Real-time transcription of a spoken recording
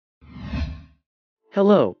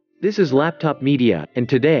Hello, this is Laptop Media, and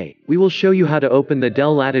today, we will show you how to open the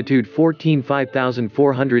Dell Latitude 14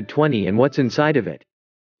 5420 and what's inside of it.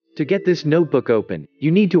 To get this notebook open, you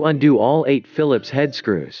need to undo all 8 Phillips head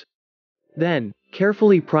screws. Then,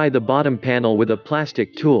 carefully pry the bottom panel with a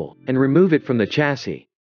plastic tool, and remove it from the chassis.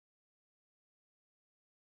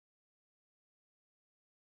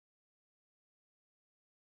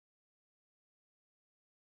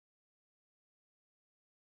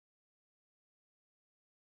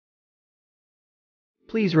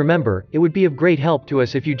 Please remember, it would be of great help to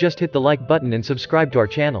us if you just hit the like button and subscribe to our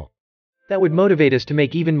channel. That would motivate us to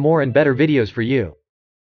make even more and better videos for you.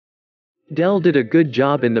 Dell did a good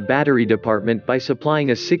job in the battery department by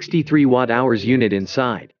supplying a 63 watt-hours unit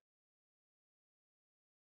inside.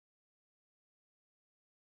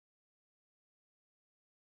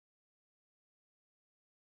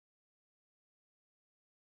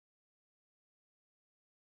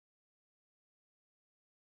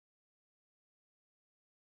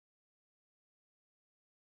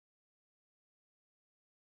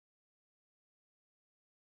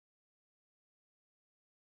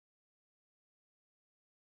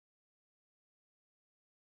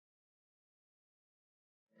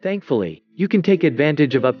 Thankfully, you can take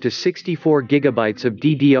advantage of up to 64 gigabytes of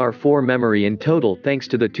DDR4 memory in total thanks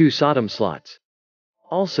to the 2 SODIMM slots.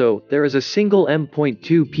 Also, there is a single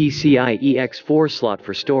M.2 PCIe X4 slot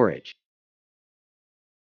for storage.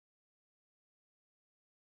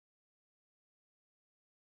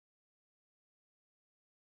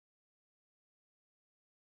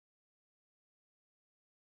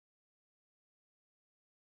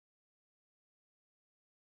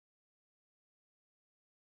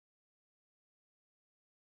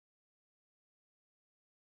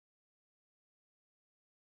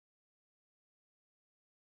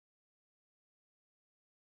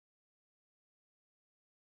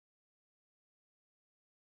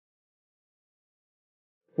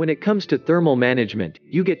 When it comes to thermal management,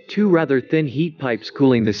 you get 2 rather thin heat pipes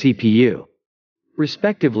cooling the CPU.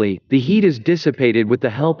 Respectively, the heat is dissipated with the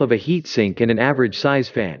help of a heatsink and an average size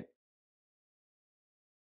fan.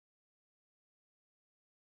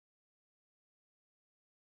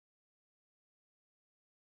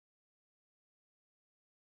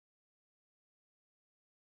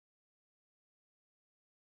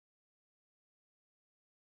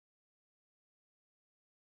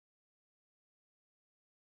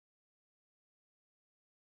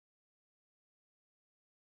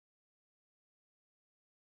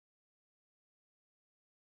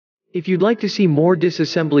 If you'd like to see more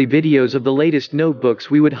disassembly videos of the latest notebooks,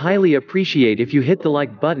 we would highly appreciate if you hit the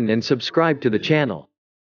like button and subscribe to the channel.